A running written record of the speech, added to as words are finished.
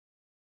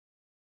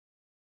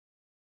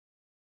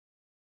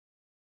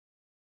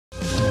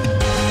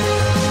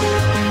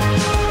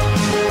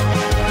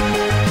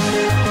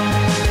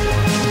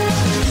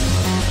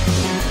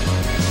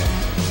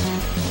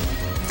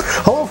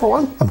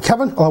everyone, I'm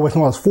Kevin, otherwise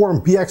known as Forum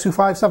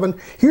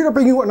BX257, here to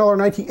bring you another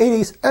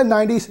 1980s and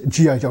 90s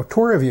G.I. Joe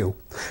toy review.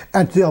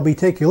 And today I'll be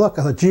taking a look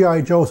at the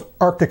G.I. Joe's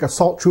Arctic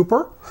Assault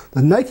Trooper,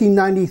 the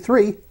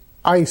 1993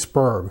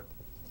 Iceberg,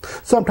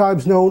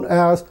 sometimes known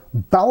as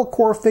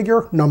Battlecore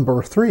Figure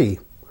Number 3,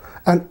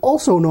 and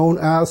also known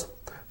as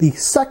the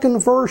second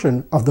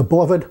version of the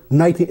beloved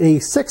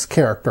 1986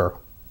 character.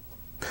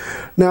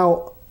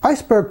 Now,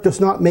 Iceberg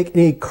does not make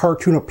any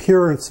cartoon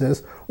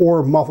appearances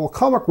or Marvel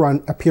comic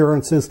run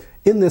appearances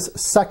in this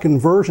second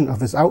version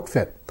of his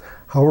outfit.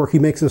 However, he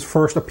makes his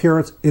first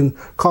appearance in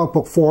comic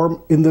book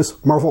form in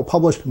this Marvel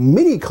published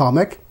mini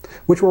comic,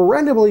 which were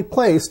randomly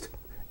placed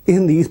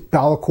in these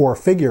Battlecore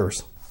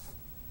figures.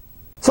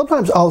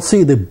 Sometimes I'll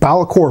see the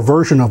Battlecore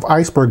version of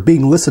Iceberg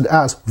being listed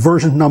as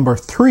version number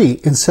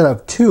 3 instead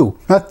of 2.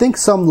 I think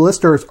some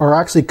listers are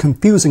actually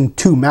confusing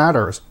two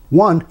matters.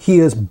 One, he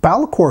is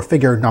Battlecore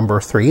figure number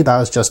 3,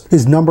 that is just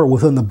his number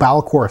within the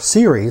Battlecore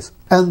series,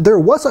 and there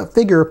was a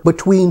figure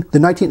between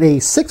the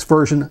 1986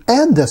 version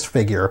and this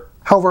figure.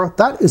 However,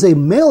 that is a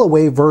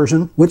mail-away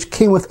version which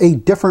came with a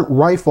different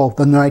rifle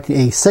than the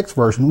 1986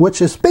 version,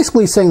 which is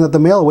basically saying that the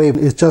mail-away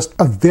is just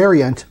a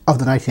variant of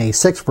the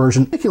 1986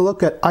 version. If you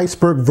look at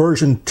Iceberg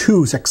version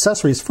 2's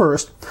accessories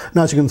first,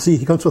 now as you can see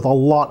he comes with a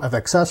lot of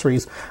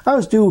accessories,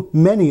 as do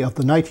many of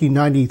the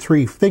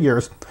 1993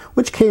 figures,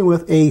 which came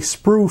with a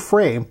sprue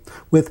frame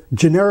with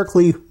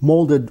generically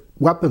molded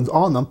weapons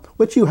on them,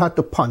 which you had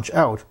to punch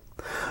out.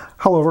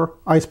 However,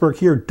 Iceberg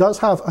here does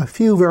have a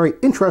few very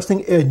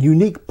interesting and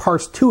unique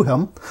parts to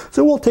him,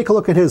 so we'll take a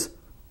look at his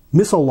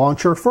missile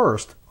launcher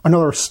first,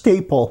 another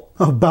staple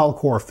of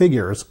Battlecore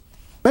figures.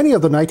 Many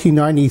of the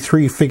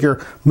 1993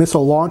 figure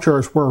missile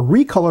launchers were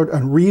recolored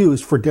and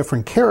reused for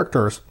different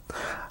characters.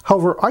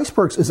 However,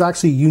 Iceberg's is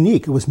actually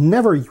unique. It was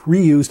never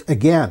reused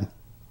again.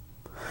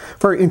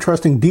 Very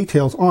interesting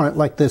details on it,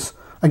 like this,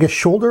 I guess,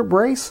 shoulder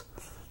brace.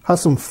 Has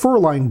some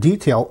fur-lined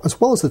detail, as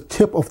well as the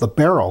tip of the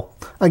barrel.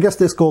 I guess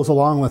this goes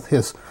along with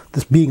this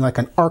being like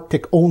an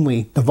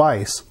Arctic-only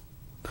device.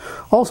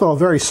 Also, a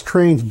very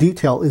strange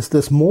detail is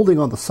this molding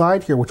on the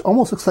side here, which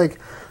almost looks like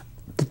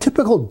the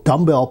typical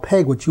dumbbell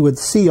peg which you would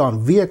see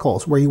on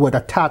vehicles where you would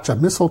attach a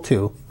missile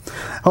to.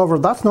 However,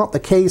 that's not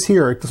the case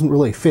here. It doesn't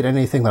really fit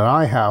anything that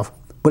I have,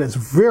 but it's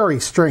very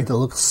strange. It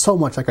looks so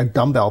much like a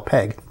dumbbell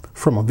peg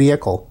from a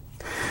vehicle.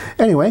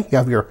 Anyway, you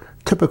have your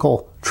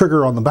typical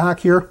trigger on the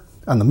back here,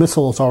 and the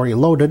missile is already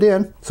loaded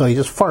in, so you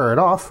just fire it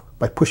off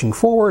by pushing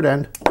forward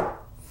and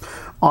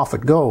off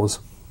it goes.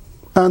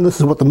 And this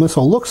is what the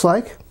missile looks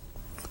like.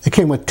 It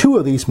came with 2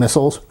 of these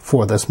missiles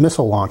for this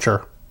missile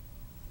launcher.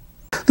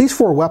 These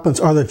 4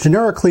 weapons are the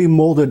generically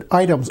molded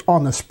items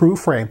on the sprue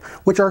frame,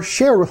 which are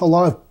shared with a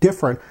lot of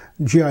different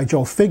G.I.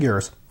 Joe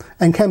figures,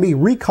 and can be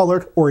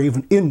recolored or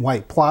even in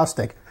white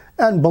plastic,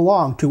 and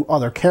belong to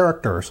other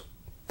characters.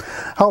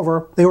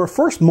 However, they were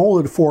first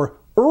molded for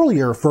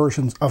earlier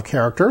versions of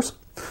characters,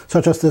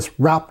 such as this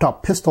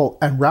wrapped-up pistol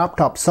and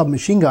wrapped-up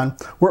submachine gun,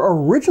 were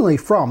originally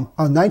from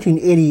a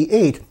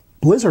 1988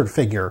 Blizzard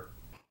figure.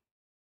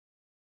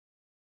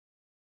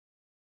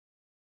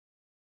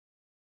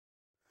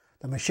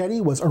 The machete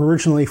was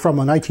originally from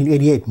a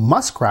 1988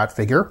 Muskrat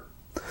figure,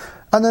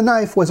 and the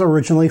knife was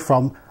originally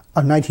from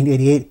a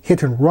 1988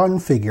 Hit and Run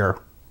figure.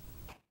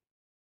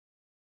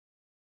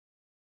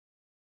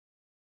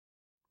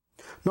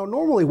 Now,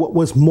 normally what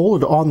was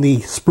molded on the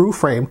sprue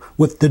frame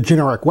with the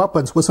generic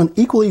weapons was an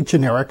equally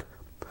generic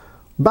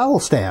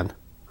battle stand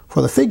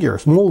for the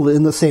figures, molded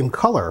in the same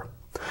color.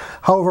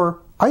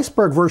 However,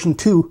 Iceberg version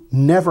 2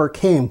 never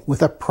came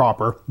with a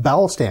proper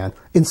battle stand.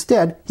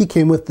 Instead, he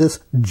came with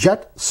this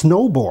jet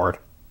snowboard.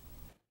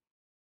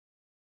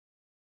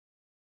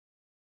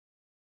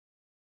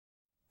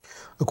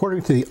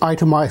 According to the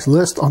itemized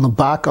list on the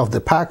back of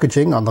the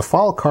packaging on the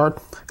file card,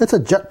 it's a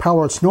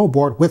jet-powered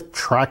snowboard with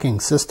tracking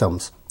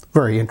systems.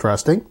 Very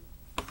interesting.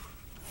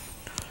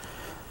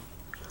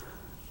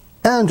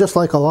 And just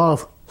like a lot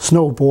of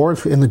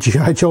snowboards in the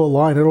G.I. Joe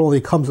line, it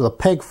only comes with a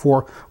peg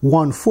for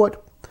 1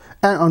 foot,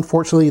 and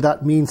unfortunately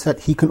that means that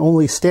he can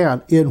only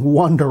stand in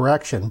one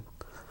direction.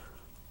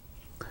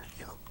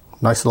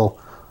 Nice little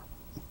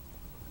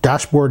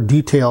dashboard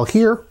detail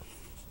here,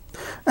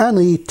 and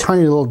the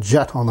tiny little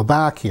jet on the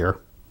back here.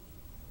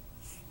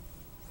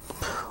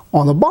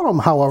 On the bottom,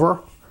 however,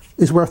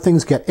 is where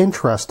things get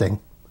interesting,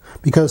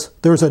 because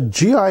there's a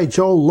G.I.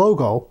 Joe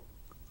logo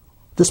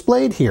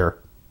displayed here.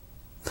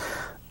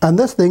 And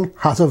this thing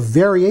has a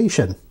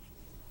variation.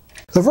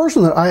 The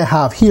version that I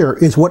have here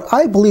is what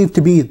I believe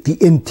to be the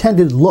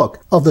intended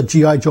look of the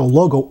G.I. Joe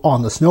logo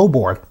on the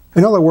snowboard.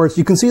 In other words,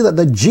 you can see that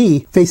the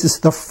G faces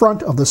the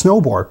front of the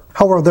snowboard.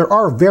 However, there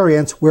are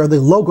variants where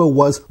the logo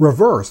was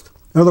reversed.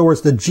 In other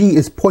words, the G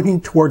is pointing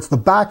towards the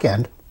back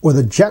end, or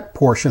the jet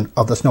portion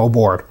of the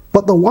snowboard.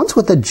 But the ones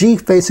with the G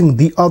facing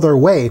the other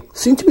way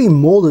seem to be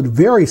molded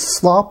very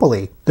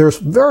sloppily. There's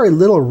very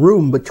little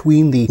room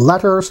between the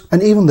letters,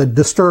 and even the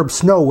disturbed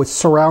snow which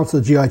surrounds the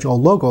G.I. Joe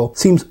logo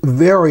seems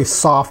very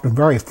soft and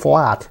very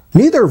flat.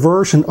 Neither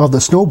version of the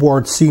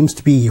snowboard seems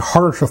to be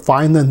harder to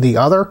find than the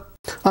other.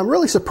 I'm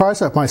really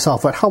surprised at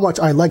myself at how much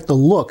I like the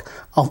look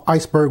of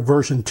Iceberg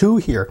version 2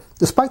 here,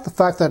 despite the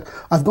fact that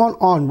I've gone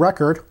on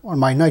record on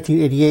my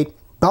 1988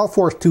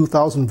 Balfour's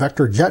 2000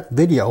 Vector Jet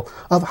video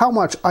of how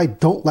much I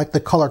don't like the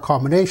color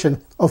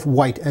combination of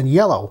white and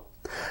yellow.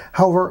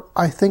 However,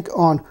 I think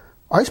on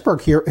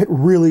Iceberg here it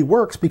really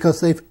works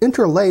because they've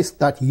interlaced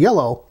that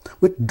yellow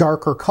with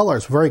darker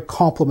colors, very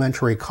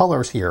complementary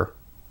colors here.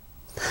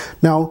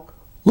 Now,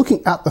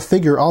 looking at the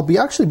figure, I'll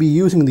actually be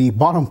using the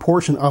bottom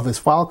portion of his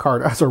file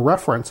card as a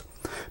reference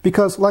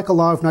because, like a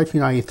lot of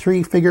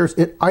 1993 figures,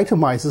 it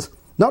itemizes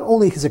not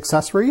only his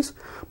accessories,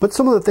 but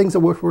some of the things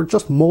that were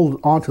just molded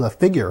onto the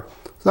figure.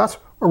 So that's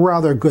a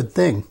rather good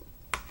thing.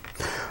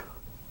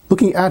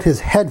 Looking at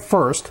his head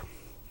first,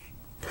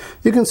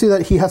 you can see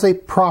that he has a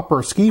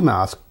proper ski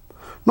mask.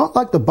 Not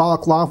like the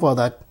balaclava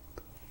that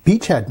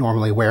Beachhead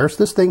normally wears.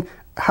 This thing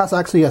has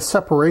actually a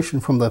separation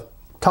from the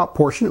top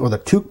portion, or the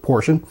toque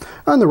portion,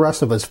 and the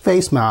rest of his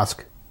face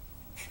mask.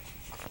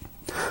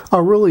 I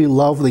really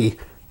love the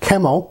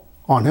camo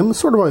on him,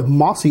 sort of a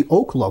mossy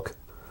oak look.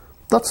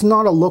 That's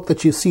not a look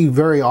that you see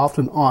very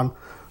often on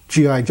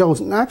G.I. Joes,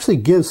 and actually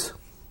gives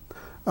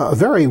a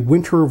very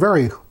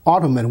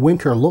autumn and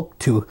winter look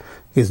to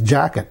his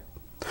jacket.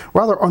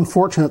 Rather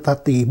unfortunate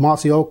that the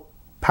mossy oak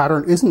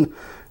pattern isn't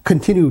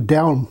continued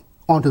down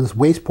onto this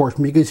waist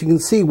portion, because you can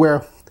see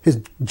where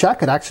his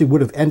jacket actually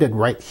would have ended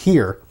right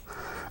here,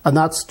 and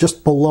that's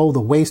just below the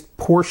waist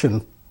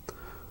portion.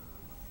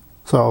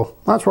 So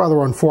that's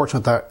rather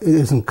unfortunate that it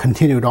isn't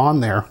continued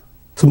on there.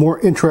 Some more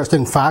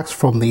interesting facts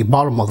from the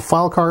bottom of the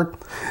file card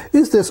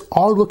is this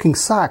odd looking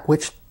sack,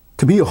 which,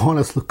 to be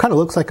honest, kind of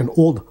looks like an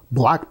old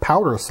black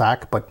powder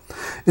sack, but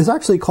is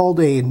actually called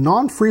a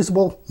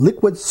non-freezable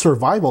liquid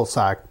survival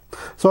sack.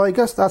 So I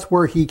guess that's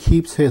where he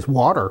keeps his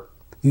water.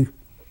 You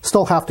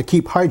still have to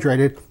keep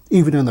hydrated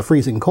even in the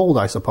freezing cold,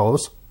 I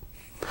suppose.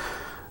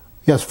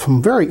 He has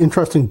some very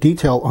interesting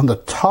detail on the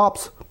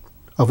tops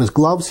of his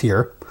gloves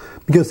here,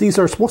 because these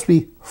are supposed to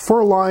be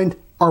fur-lined,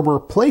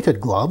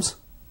 armor-plated gloves.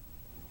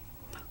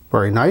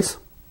 Very nice.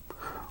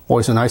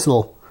 Always a nice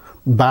little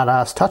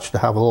badass touch to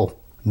have a little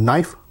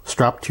knife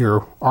strapped to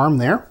your arm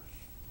there.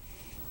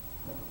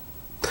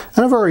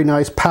 And a very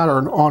nice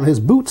pattern on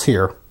his boots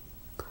here.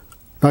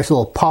 Nice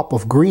little pop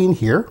of green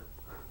here,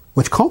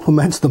 which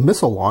complements the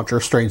missile launcher,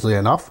 strangely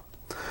enough.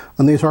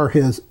 And these are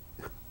his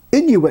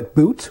Inuit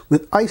boots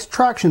with ice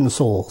traction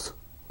soles.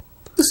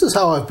 This is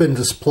how I've been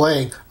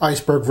displaying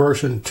Iceberg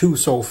version 2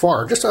 so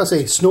far, just as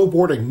a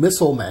snowboarding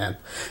missile man.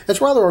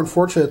 It's rather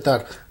unfortunate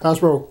that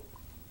Hasbro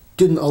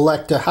didn't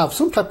elect to have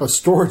some type of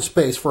storage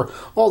space for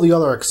all the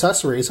other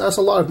accessories, as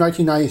a lot of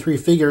 1993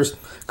 figures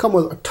come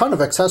with a ton of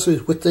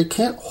accessories which they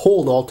can't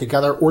hold all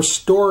together or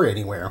store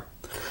anywhere.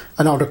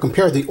 And now to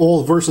compare the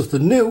old versus the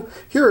new,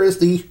 here is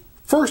the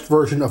first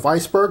version of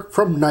Iceberg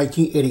from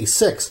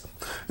 1986.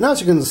 And as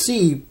you can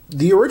see,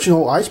 the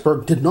original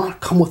Iceberg did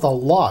not come with a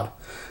lot.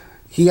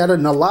 He had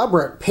an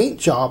elaborate paint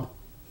job,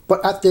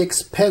 but at the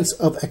expense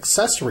of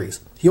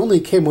accessories. He only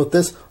came with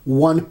this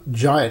one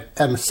giant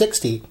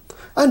M60,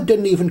 and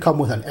didn't even come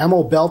with an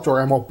ammo belt or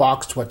ammo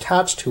box to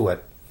attach to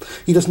it.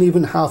 He doesn't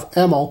even have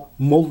ammo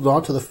molded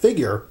onto the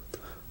figure,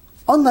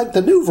 unlike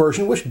the new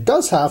version, which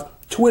does have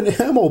twin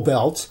ammo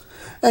belts,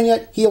 and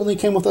yet he only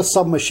came with a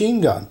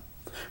submachine gun.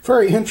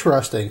 Very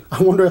interesting.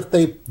 I wonder if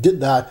they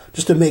did that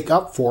just to make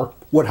up for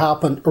what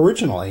happened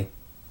originally.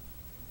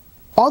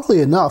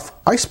 Oddly enough,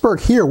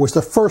 Iceberg here was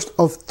the first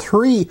of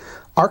 3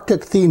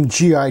 Arctic-themed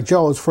G.I.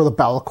 Joes for the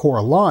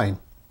Balacor line.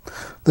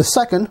 The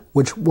second,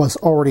 which was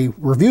already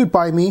reviewed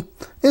by me,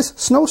 is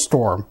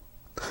Snowstorm.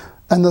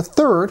 And the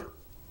third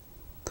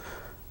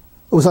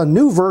was a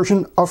new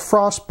version of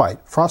Frostbite,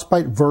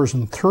 Frostbite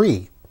version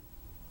 3.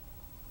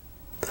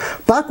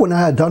 Back when I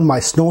had done my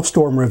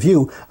Snowstorm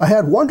review, I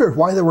had wondered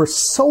why there were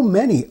so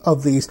many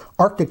of these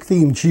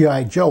Arctic-themed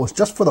G.I. Joes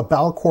just for the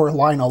Balacor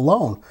line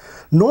alone.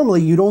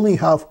 Normally, you'd only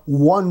have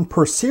 1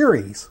 per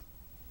series.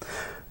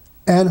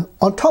 And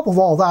on top of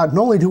all that,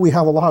 not only do we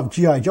have a lot of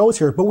G.I. Joes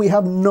here, but we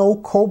have no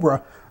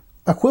Cobra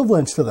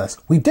equivalents to this.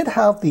 We did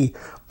have the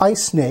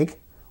Ice Snake,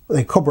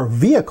 the Cobra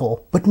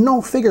vehicle, but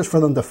no figures for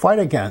them to fight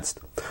against.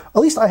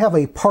 At least I have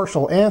a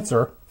partial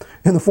answer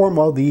in the form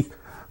of the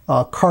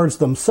cards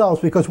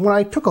themselves, because when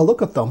I took a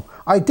look at them,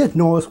 I did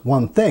notice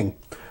one thing.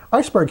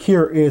 Iceberg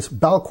here is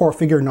Balacor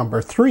figure number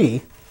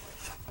 3.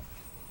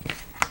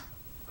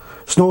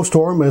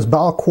 Snowstorm is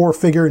Balacor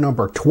figure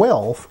number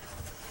 12.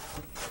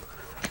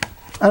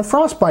 And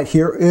Frostbite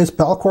here is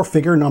Balacor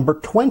figure number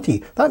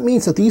 20. That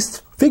means that these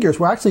figures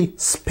were actually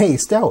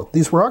spaced out.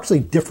 These were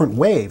actually different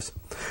waves,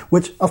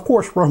 which of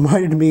course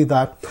reminded me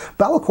that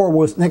Balacor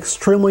was an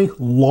extremely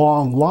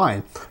long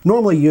line.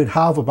 Normally you'd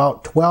have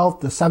about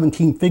 12 to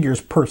 17 figures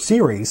per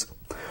series.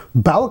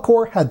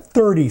 Balacor had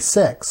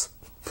 36.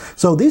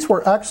 So these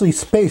were actually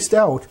spaced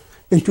out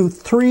into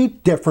 3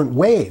 different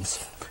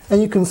waves.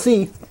 And you can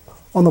see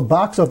on the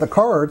backs of the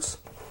cards,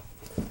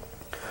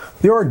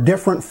 there are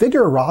different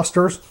figure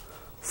rosters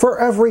for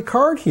every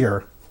card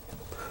here.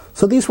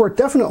 So these were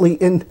definitely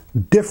in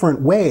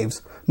different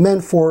waves,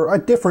 meant for a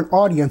different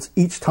audience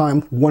each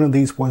time one of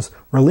these was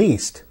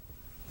released.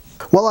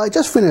 Well, I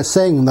just finished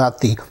saying that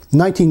the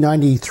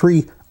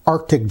 1993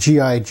 Arctic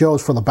G.I.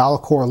 Joes for the Battle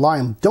Corps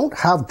line don't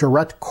have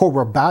direct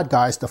Cobra bad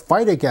guys to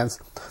fight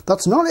against.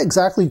 That's not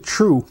exactly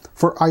true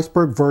for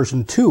Iceberg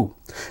version 2.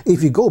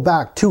 If you go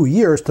back 2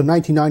 years to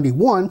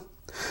 1991,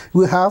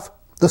 we have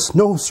the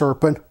Snow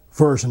Serpent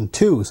version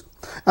 2s,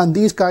 and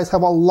these guys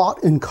have a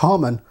lot in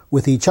common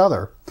with each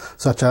other,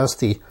 such as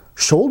the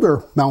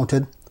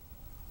shoulder-mounted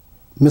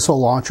missile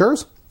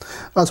launchers,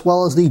 as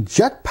well as the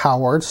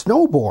jet-powered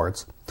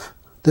snowboards.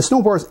 The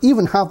snowboards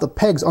even have the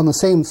pegs on the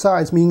same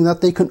sides, meaning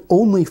that they can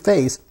only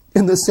face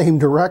in the same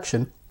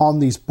direction on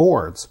these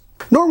boards.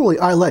 Normally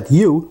I let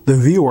you, the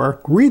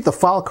viewer, read the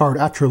file card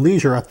at your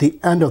leisure at the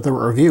end of the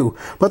review,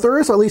 but there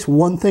is at least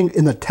one thing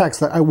in the text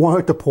that I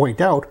wanted to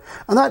point out,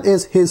 and that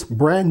is his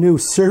brand new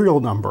serial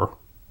number.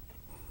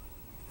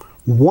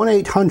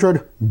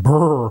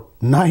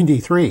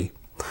 1-800-BRRR-93.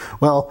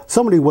 Well,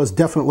 somebody was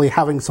definitely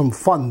having some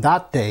fun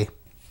that day.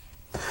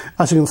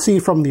 As you can see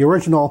from the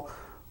original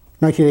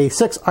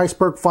 1986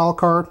 Iceberg file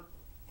card,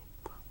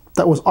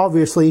 that was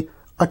obviously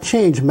a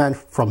change meant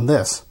from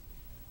this.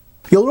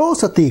 You'll notice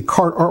that the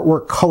card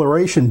artwork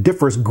coloration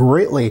differs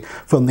greatly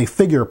from the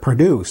figure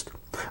produced,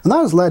 and that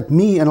has led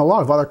me and a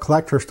lot of other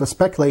collectors to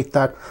speculate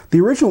that the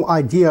original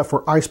idea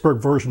for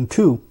Iceberg version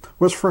 2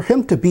 was for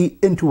him to be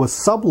into a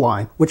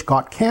subline which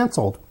got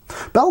cancelled.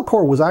 Battle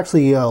Corps was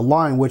actually a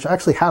line which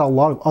actually had a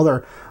lot of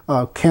other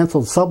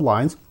cancelled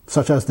sublines,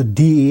 such as the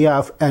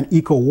DEF and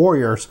Eco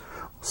Warriors,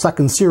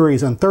 2nd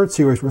series and 3rd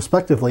series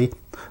respectively.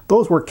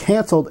 Those were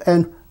cancelled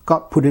and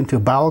got put into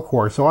Battle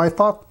Corps. So I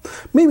thought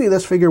maybe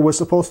this figure was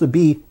supposed to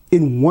be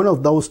in one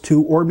of those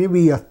two, or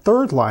maybe a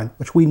third line,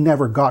 which we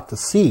never got to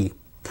see.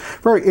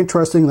 Very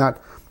interesting that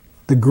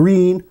the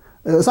green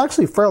is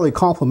actually fairly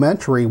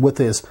complementary with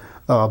his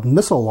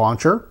missile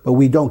launcher, but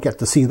we don't get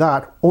to see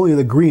that. Only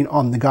the green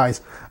on the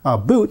guy's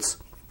boots.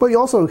 But you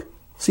also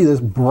see this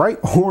bright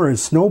orange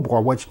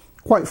snowboard, which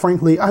quite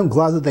frankly I'm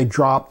glad that they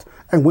dropped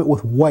and went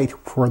with white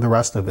for the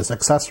rest of his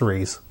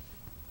accessories.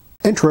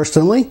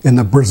 Interestingly, in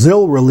the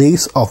Brazil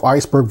release of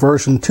Iceberg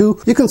version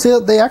 2, you can see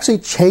that they actually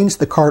changed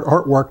the card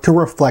artwork to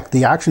reflect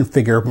the action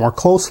figure more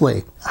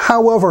closely.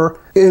 However,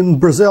 in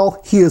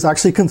Brazil, he is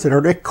actually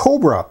considered a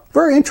Cobra.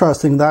 Very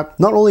interesting that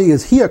not only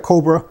is he a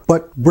Cobra,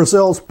 but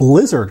Brazil's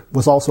Blizzard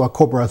was also a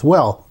Cobra as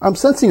well. I'm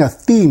sensing a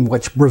theme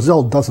which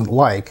Brazil doesn't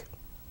like.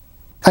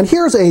 And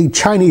here's a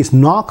Chinese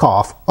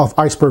knockoff of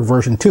Iceberg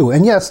version 2.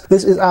 And yes,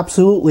 this is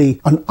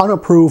absolutely an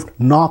unapproved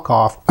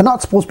knockoff and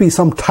not supposed to be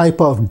some type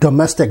of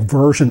domestic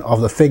version of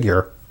the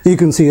figure. You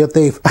can see that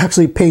they've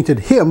actually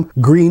painted him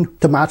green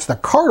to match the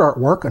card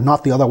artwork and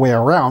not the other way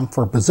around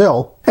for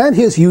Brazil. And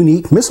his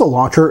unique missile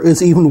launcher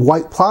is even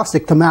white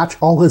plastic to match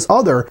all his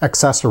other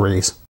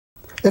accessories.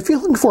 If you're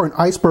looking for an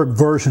Iceberg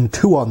version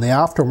 2 on the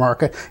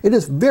aftermarket, it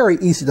is very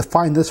easy to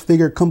find this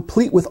figure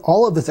complete with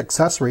all of its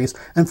accessories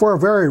and for a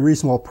very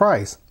reasonable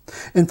price.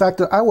 In fact,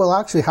 I will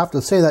actually have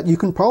to say that you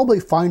can probably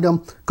find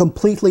him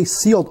completely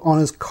sealed on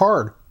his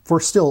card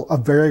for still a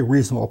very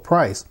reasonable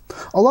price.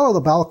 A lot of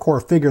the Battle Corps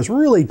figures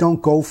really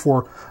don't go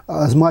for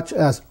as much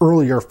as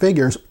earlier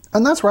figures,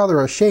 and that's rather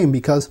a shame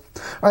because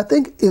I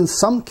think in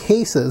some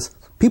cases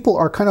people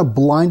are kind of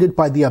blinded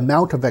by the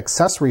amount of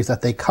accessories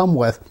that they come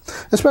with,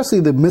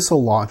 especially the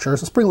missile launchers.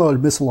 The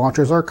spring-loaded missile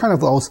launchers are kind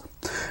of those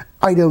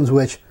items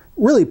which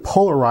really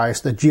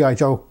polarize the G.I.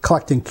 Joe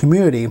collecting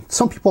community.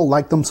 Some people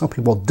like them, some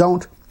people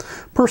don't.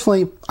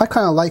 Personally, I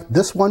kind of like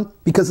this one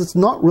because it's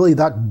not really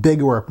that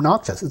big or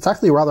obnoxious. It's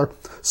actually rather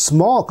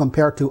small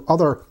compared to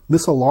other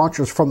missile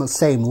launchers from the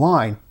same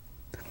line.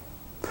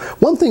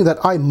 One thing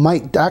that I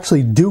might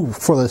actually do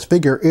for this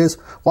figure is,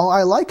 while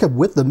I like him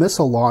with the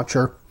missile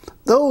launcher,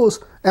 those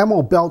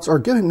ammo belts are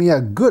giving me a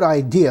good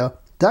idea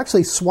to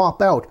actually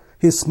swap out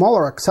his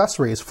smaller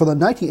accessories for the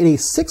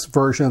 1986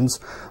 version's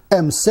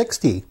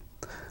M60.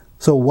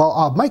 So while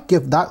I might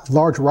give that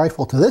large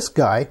rifle to this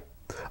guy,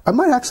 I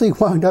might actually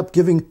wind up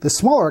giving the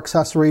smaller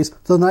accessories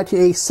to the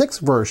 1986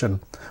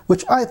 version,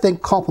 which I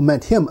think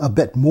complement him a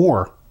bit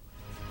more.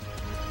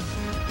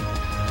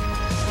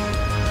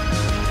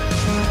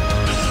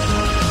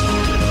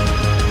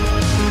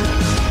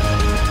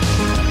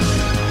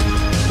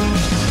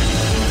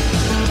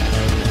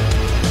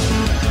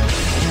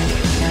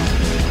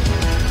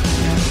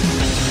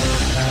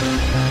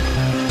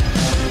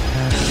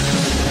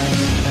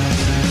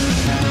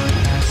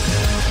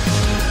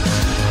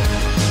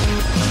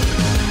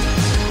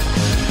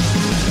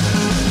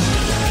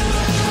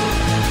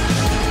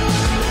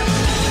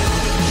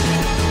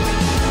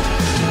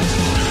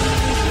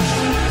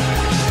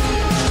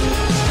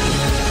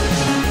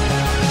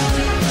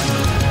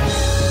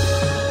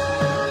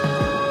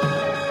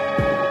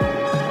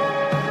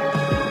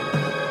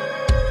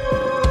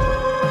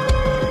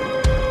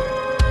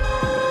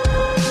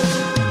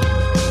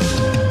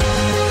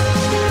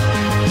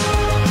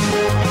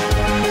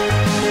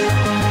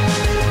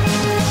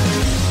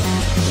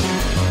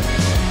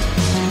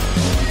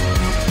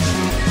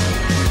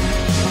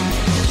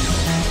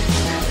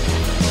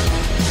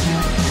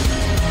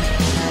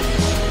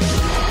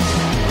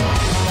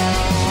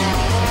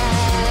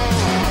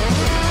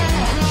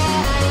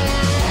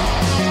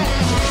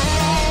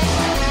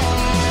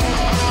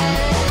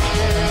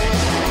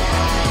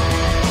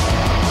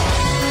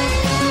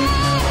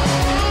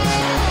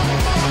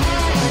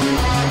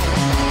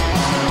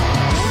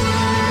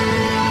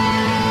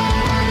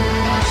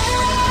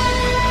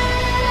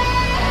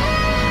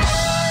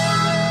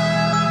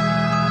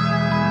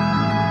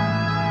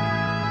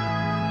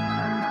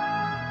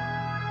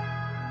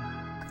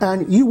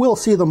 And you will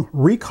see them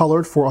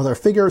recolored for other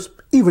figures,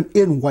 even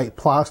in white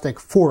plastic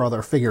for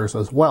other figures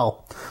as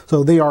well.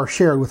 So they are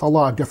shared with a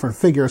lot of different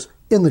figures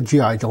in the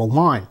G.I. Joe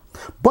line.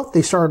 But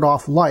they started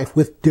off life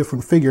with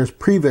different figures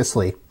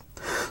previously,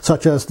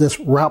 such as this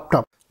wrapped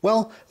up.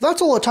 Well,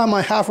 that's all the time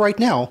I have right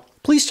now.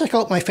 Please check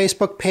out my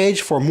Facebook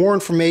page for more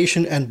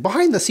information and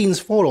behind the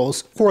scenes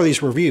photos for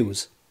these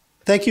reviews.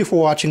 Thank you for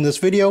watching this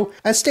video,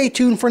 and stay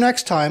tuned for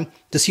next time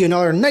to see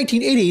another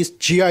 1980s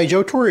G.I.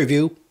 Joe toy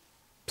review.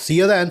 See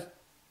you then.